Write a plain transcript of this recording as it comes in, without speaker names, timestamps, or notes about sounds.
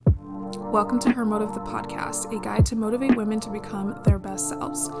Welcome to Her Motive, the podcast, a guide to motivate women to become their best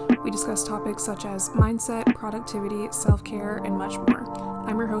selves. We discuss topics such as mindset, productivity, self-care, and much more.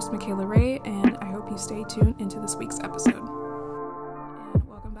 I'm your host, Michaela Ray, and I hope you stay tuned into this week's episode. And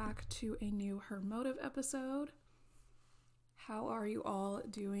welcome back to a new Her Motive episode. How are you all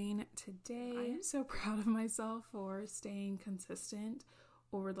doing today? I am so proud of myself for staying consistent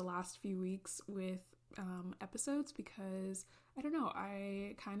over the last few weeks with episodes because I don't know,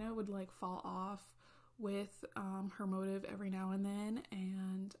 I kind of would fall off with Her Motive every now and then,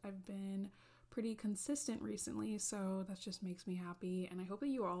 and I've been pretty consistent recently, so that just makes me happy. And I hope that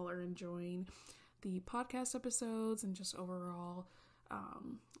you all are enjoying the podcast episodes and just overall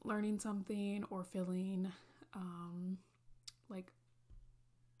learning something or feeling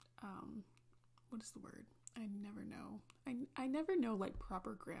what is the word? I never know. I never know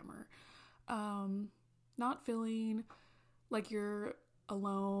proper grammar. Not feeling like you're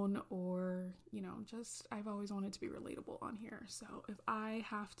alone or, just I've always wanted to be relatable on here. So if I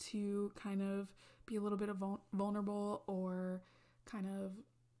have to kind of be a little bit of vulnerable or kind of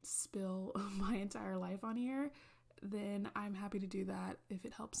spill my entire life on here, then I'm happy to do that if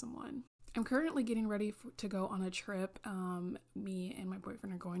it helps someone. I'm currently getting ready to go on a trip. Me and my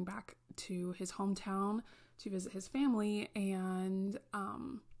boyfriend are going back to his hometown to visit his family, and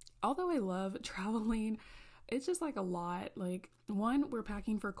although I love traveling, it's just a lot. One, we're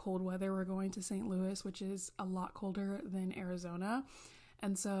packing for cold weather. We're going to St. Louis, which is a lot colder than Arizona.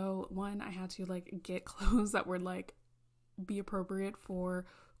 And so I had to get clothes that would be appropriate for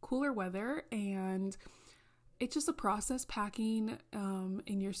cooler weather. And it's just a process packing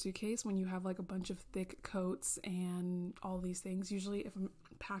in your suitcase when you have a bunch of thick coats and all these things. Usually if I'm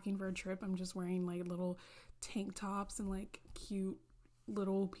packing for a trip, I'm just wearing little tank tops and cute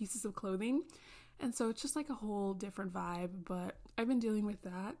little pieces of clothing. And so it's just a whole different vibe, but I've been dealing with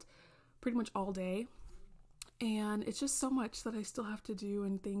that pretty much all day. And it's just so much that I still have to do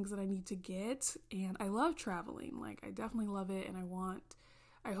and things that I need to get. And I love traveling. I definitely love it. And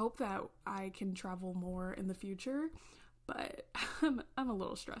I hope that I can travel more in the future, but I'm a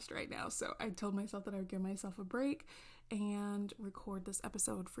little stressed right now. So I told myself that I would give myself a break and record this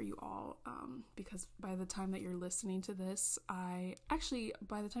episode for you all, because by the time that you're listening to this, I should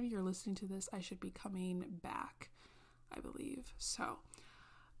be coming back, I believe. So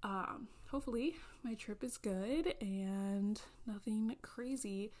hopefully my trip is good and nothing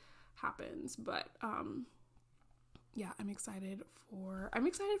crazy happens, but yeah, I'm excited for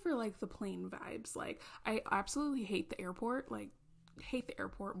the plane vibes. I absolutely hate the airport,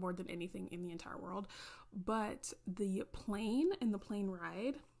 more than anything in the entire world, but the plane and the plane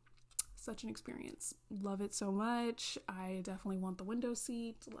ride, such an experience. Love it so much. I definitely want the window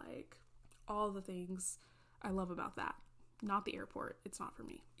seat, all the things I love about that. Not the airport. It's not for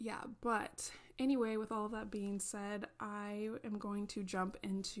me. Yeah, but anyway, with all of that being said, I am going to jump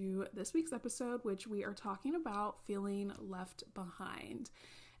into this week's episode, which we are talking about feeling left behind.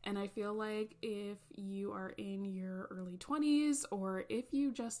 And I feel like if you are in your early 20s or if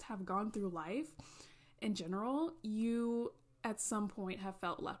you just have gone through life in general, you at some point have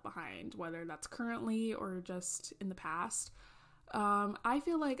felt left behind, whether that's currently or just in the past. I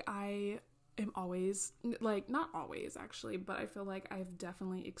feel like I am always, not always actually, but I feel like I've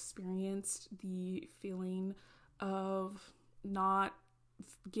definitely experienced the feeling of not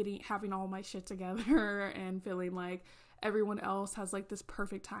having all my shit together and feeling like everyone else has this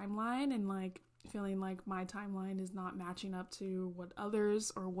perfect timeline and feeling like my timeline is not matching up to what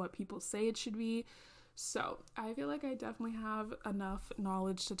others or what people say it should be. So I feel like I definitely have enough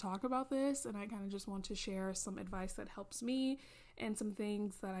knowledge to talk about this, and I kind of just want to share some advice that helps me and some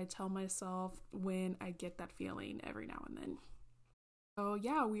things that I tell myself when I get that feeling every now and then. So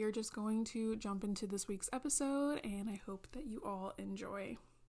yeah, we are just going to jump into this week's episode, and I hope that you all enjoy.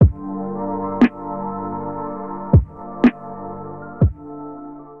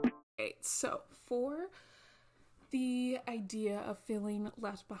 Okay, so for the idea of feeling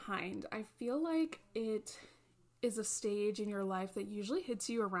left behind, I feel like it is a stage in your life that usually hits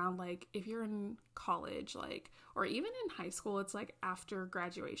you around if you're in college, or even in high school. It's after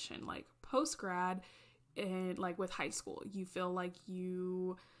graduation, post-grad, and with high school, you feel like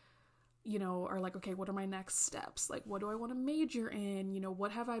you are okay, what are my next steps? What do I want to major in?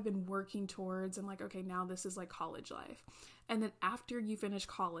 What have I been working towards? And okay, now this is college life. And then after you finish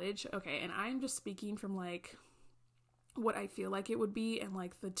college, okay, and I'm just speaking from what I feel like it would be in the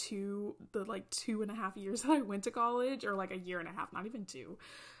 2.5 years that I went to college, or a year and a half, not even 2.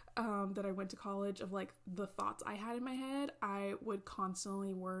 that I went to college, of like the thoughts I had in my head, I would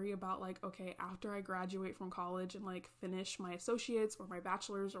constantly worry about like, okay, after I graduate from college and like finish my associates or my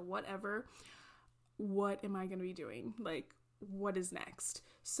bachelor's or whatever, what am I going to be doing? Like, what is next?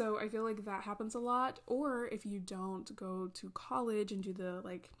 So I feel like that happens a lot. Or if you don't go to college and do the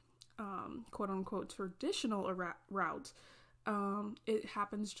like quote unquote traditional route, it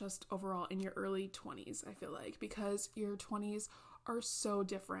happens just overall in your early 20s, I feel like, because your 20s are so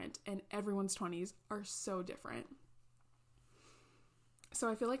different and everyone's 20s are so different. So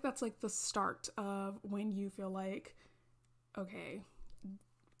I feel like that's like the start of when you feel like, okay,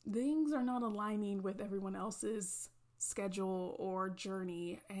 things are not aligning with everyone else's schedule or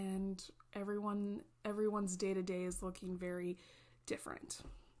journey, and everyone's day-to-day is looking very different.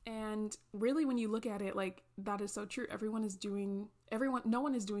 And really, when you look at it, like, that is so true. No one is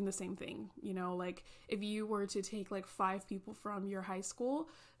doing the same thing, you know. Like, if you were to take like 5 people from your high school,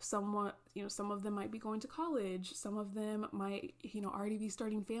 some of them might be going to college, some of them might, already be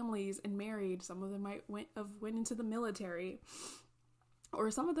starting families and married, some of them might have went into the military, or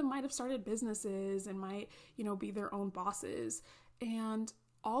some of them might have started businesses and might, be their own bosses. And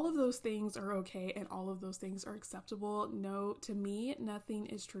all of those things are okay, and all of those things are acceptable. No, to me, nothing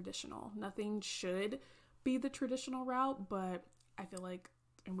is traditional. Nothing should be the traditional route, but I feel like,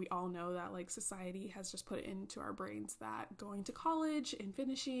 and we all know that, like, society has just put it into our brains that going to college and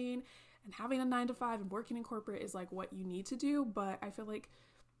finishing and having a 9-to-5 and working in corporate is like what you need to do. But I feel like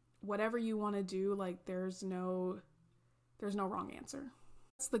whatever you want to do, like, there's no wrong answer.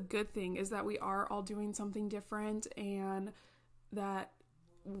 That's the good thing, is that we are all doing something different, and that,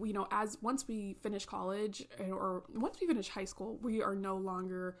 as once we finish college or once we finish high school, we are no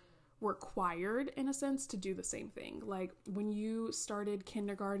longer required, in a sense, to do the same thing. Like, when you started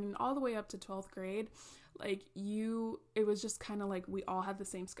kindergarten all the way up to 12th grade, like, it was just kind of like we all had the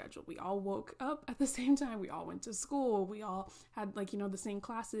same schedule. We all woke up at the same time. We all went to school. We all had, like, the same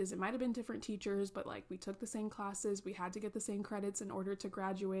classes. It might have been different teachers, but like, we took the same classes. We had to get the same credits in order to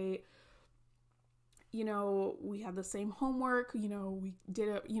graduate. We had the same homework, we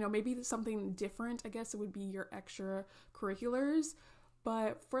did maybe something different. I guess it would be your extracurriculars,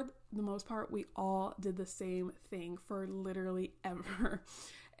 but for the most part, we all did the same thing for literally ever.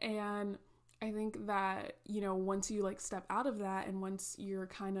 And I think that, once you like step out of that, and once you're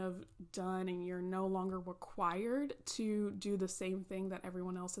kind of done and you're no longer required to do the same thing that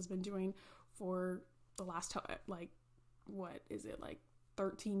everyone else has been doing for the last, like, what is it, like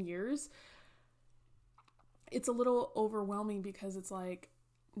 13 years? It's a little overwhelming, because it's like,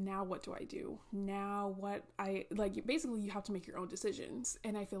 now what do I do? Now basically you have to make your own decisions.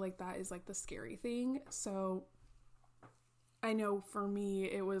 And I feel like that is like the scary thing. So I know for me,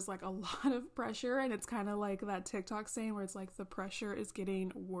 it was like a lot of pressure, and it's kind of like that TikTok saying where it's like, the pressure is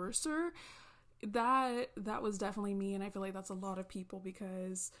getting worser. That was definitely me. And I feel like that's a lot of people,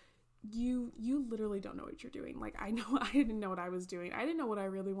 because you literally don't know what you're doing. Like, I didn't know what I was doing. I didn't know what I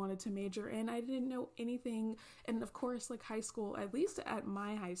really wanted to major in. I didn't know anything. And of course, like, high school, at least at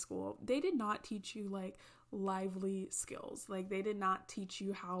my high school, they did not teach you like lively skills. Like, they did not teach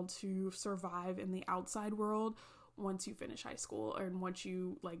you how to survive in the outside world once you finish high school, or once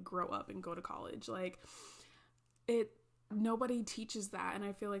you like grow up and go to college. Like, nobody teaches that. And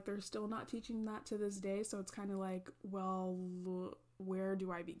I feel like they're still not teaching that to this day. So it's kind of like, well, where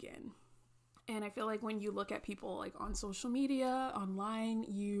do I begin? And I feel like when you look at people like on social media, online,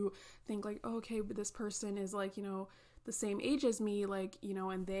 you think like, oh, okay, but this person is like, the same age as me, like,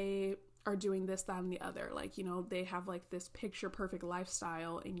 and they are doing this, that, and the other. Like, they have like this picture perfect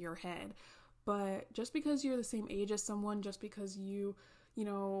lifestyle in your head. But just because you're the same age as someone, just because you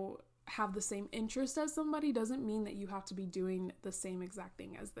have the same interest as somebody, doesn't mean that you have to be doing the same exact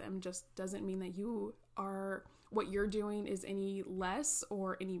thing as them. Just doesn't mean that what you're doing is any less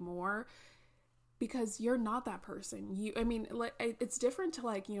or any more, because you're not that person. It's different to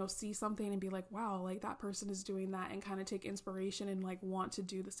like, see something and be like, wow, like that person is doing that, and kind of take inspiration and like want to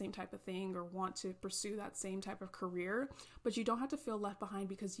do the same type of thing, or want to pursue that same type of career. But you don't have to feel left behind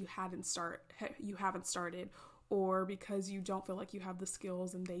because you haven't started, or because you don't feel like you have the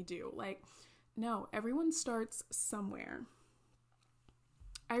skills and they do. Like, no, everyone starts somewhere.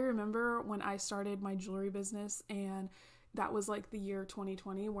 I remember when I started my jewelry business, and that was like the year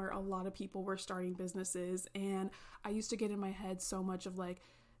 2020, where a lot of people were starting businesses, and I used to get in my head so much of like,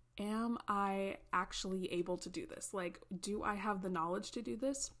 am I actually able to do this? Like, do I have the knowledge to do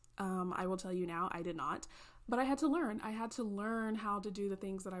this? I will tell you now, I did not, but I had to learn. I had to learn how to do the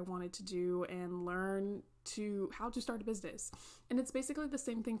things that I wanted to do, and learn how to start a business. And it's basically the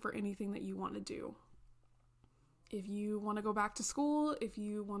same thing for anything that you want to do. if you want to go back to school, if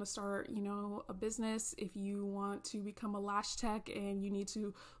you want to start, a business, if you want to become a lash tech and you need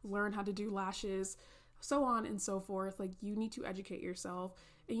to learn how to do lashes, so on and so forth, like you need to educate yourself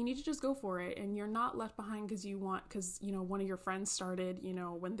and you need to just go for it. And you're not left behind because one of your friends started,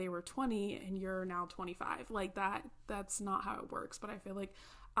 when they were 20 and you're now 25. Like that's not how it works. But I feel like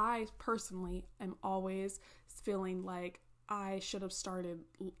I personally am always feeling like I should have started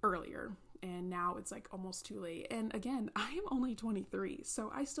earlier. And now it's like almost too late. And again, I am only 23,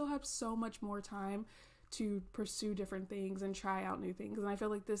 so I still have so much more time to pursue different things and try out new things. And I feel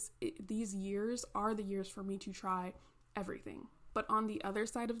like these years are the years for me to try everything. But on the other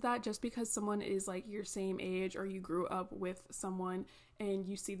side of that, just because someone is like your same age or you grew up with someone and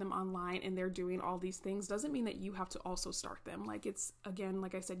you see them online and they're doing all these things doesn't mean that you have to also start them. Like it's, again,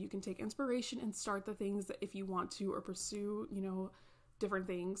 like I said, you can take inspiration and start the things that if you want to or pursue, different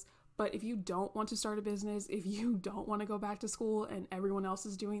things. But if you don't want to start a business, if you don't want to go back to school and everyone else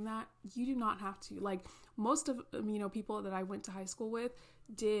is doing that, you do not have to. Like most of, people that I went to high school with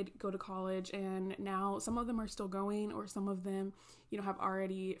did go to college, and now some of them are still going, or some of them, have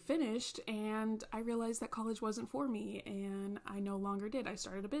already finished. And I realized that college wasn't for me and I no longer did. I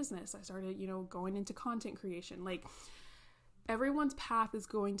started a business. I started, going into content creation. Like everyone's path is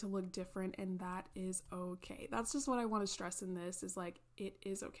going to look different, and that is okay. That's just what I want to stress in this, is like, it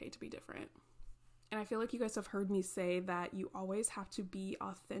is okay to be different. And I feel like you guys have heard me say that you always have to be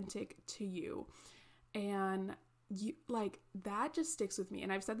authentic to you. And that just sticks with me.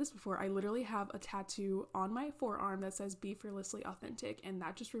 And I've said this before, I literally have a tattoo on my forearm that says "Be fearlessly authentic." And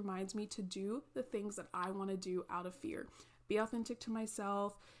that just reminds me to do the things that I want to do out of fear. Be authentic to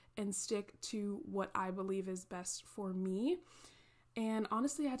myself and stick to what I believe is best for me. And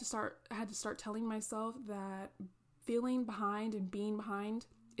honestly, I had to start telling myself that feeling behind and being behind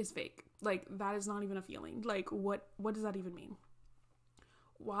is fake. Like that is not even a feeling. Like what does that even mean?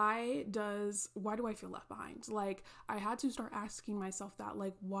 Why do I feel left behind? Like I had to start asking myself that,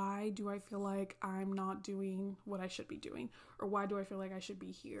 like, why do I feel like I'm not doing what I should be doing? Or why do I feel like I should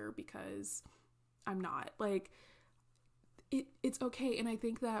be here because I'm not? Like it's okay. And I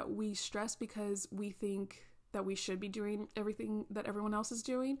think that we stress because we think that we should be doing everything that everyone else is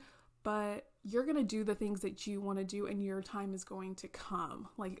doing, but you're going to do the things that you want to do and your time is going to come.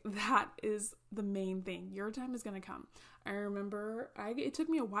 Like that is the main thing. Your time is going to come. I remember it took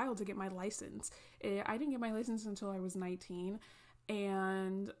me a while to get my license. I didn't get my license until I was 19,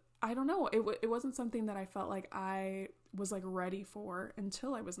 and I don't know. It wasn't something that I felt like I was like ready for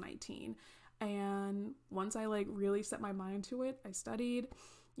until I was 19. And once I like really set my mind to it, I studied,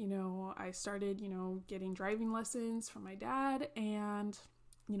 I started, getting driving lessons from my dad and,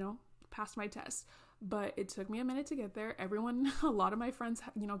 passed my test. But it took me a minute to get there. A lot of my friends,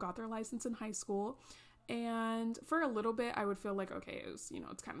 got their license in high school. And for a little bit, I would feel like, okay, it was,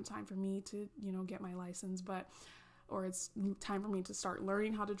 it's kind of time for me to, get my license, or it's time for me to start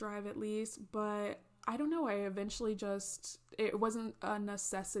learning how to drive at least. But I don't know, I eventually it wasn't a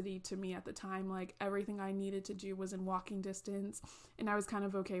necessity to me at the time. Like everything I needed to do was in walking distance, and I was kind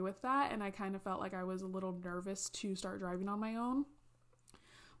of okay with that. And I kind of felt like I was a little nervous to start driving on my own.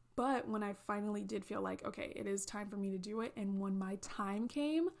 But when I finally did feel like, okay, it is time for me to do it, and when my time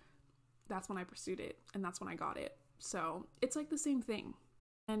came, that's when I pursued it, and that's when I got it. So it's like the same thing.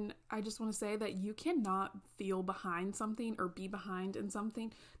 And I just want to say that you cannot feel behind something or be behind in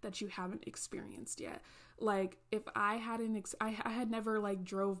something that you haven't experienced yet. Like if I had never like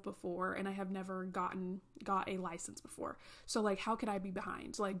drove before, and I have never got a license before. So like, how could I be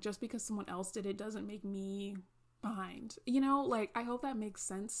behind? Like just because someone else did it doesn't make me behind, like I hope that makes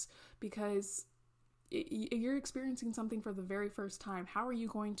sense, because you're experiencing something for the very first time. How are you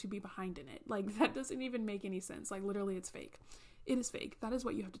going to be behind in it? Like that doesn't even make any sense. Like literally it's fake. It is fake. That is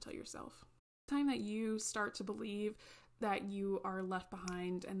what you have to tell yourself. The time that you start to believe that you are left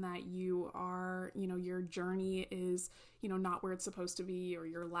behind and that you are, your journey is, not where it's supposed to be, or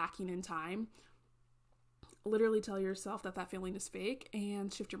you're lacking in time, literally tell yourself that feeling is fake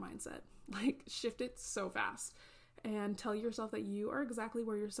and shift your mindset. Like shift it so fast. And tell yourself that you are exactly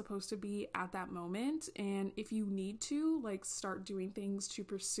where you're supposed to be at that moment. And if you need to, like, start doing things to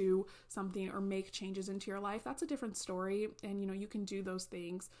pursue something or make changes into your life, that's a different story. And, you can do those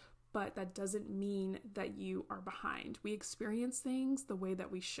things, but that doesn't mean that you are behind. We experience things the way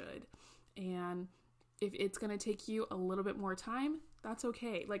that we should. And if it's going to take you a little bit more time, that's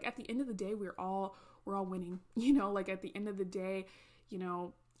okay. Like, at the end of the day, we're all winning. Like, at the end of the day,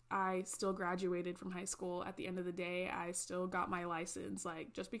 I still graduated from high school. At the end of the day, I still got my license.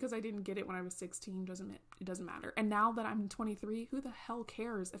 Like, just because I didn't get it when I was 16 it doesn't matter. And now that I'm 23, who the hell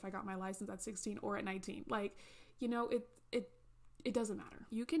cares if I got my license at 16 or at 19? Like, it doesn't matter.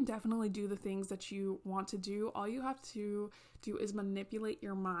 You can definitely do the things that you want to do. All you have to do is manipulate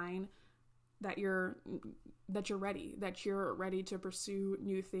your mind that you're ready to pursue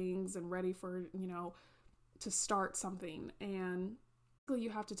new things and ready for, to start something. And you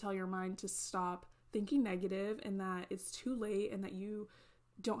have to tell your mind to stop thinking negative and that it's too late and that you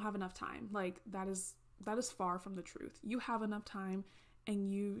don't have enough time. Like, that is far from the truth. You have enough time,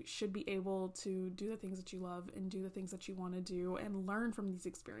 and you should be able to do the things that you love and do the things that you want to do and learn from these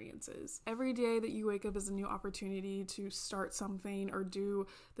experiences. Every day that you wake up is a new opportunity to start something or do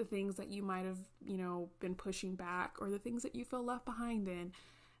the things that you might have, been pushing back, or the things that you feel left behind in.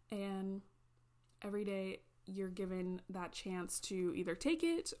 And every day you're given that chance to either take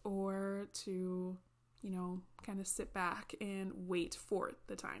it or to, kind of sit back and wait for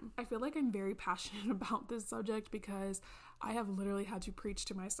the time. I feel like I'm very passionate about this subject because I have literally had to preach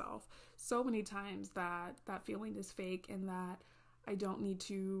to myself so many times that feeling is fake and that I don't need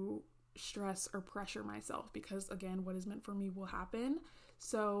to stress or pressure myself, because again, what is meant for me will happen.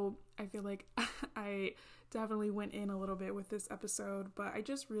 So I feel like I definitely went in a little bit with this episode, but I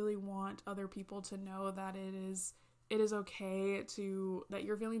just really want other people to know that it is okay that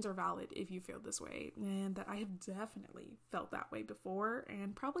your feelings are valid if you feel this way, and that I have definitely felt that way before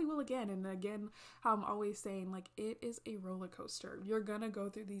and probably will again. And again, how I'm always saying, like, it is a roller coaster. You're gonna go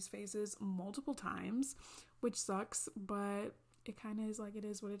through these phases multiple times, which sucks, but it kind of is like, it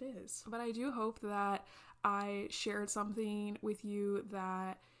is what it is. But I do hope that I shared something with you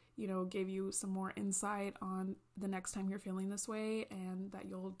that, gave you some more insight on the next time you're feeling this way, and that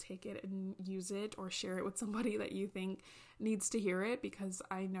you'll take it and use it or share it with somebody that you think needs to hear it, because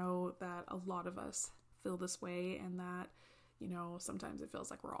I know that a lot of us feel this way, and that, sometimes it feels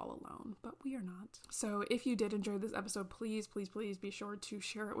like we're all alone, but we are not. So if you did enjoy this episode, please, please, please be sure to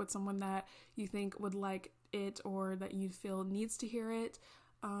share it with someone that you think would like it or that you feel needs to hear it.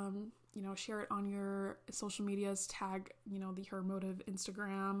 Share it on your social medias, tag, the Her Motive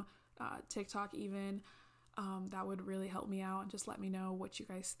Instagram, TikTok even. That would really help me out, and just let me know what you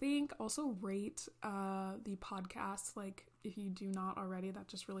guys think. Also rate the podcast, like, if you do not already. That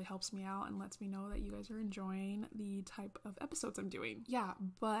just really helps me out and lets me know that you guys are enjoying the type of episodes I'm doing. Yeah,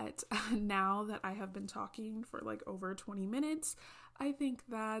 but now that I have been talking for like over 20 minutes, I think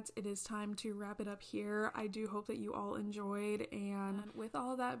that it is time to wrap it up here. I do hope that you all enjoyed, and with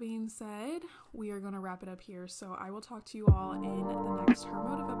all that being said, we are going to wrap it up here. So I will talk to you all in the next Her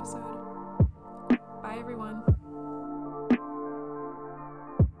Motive episode.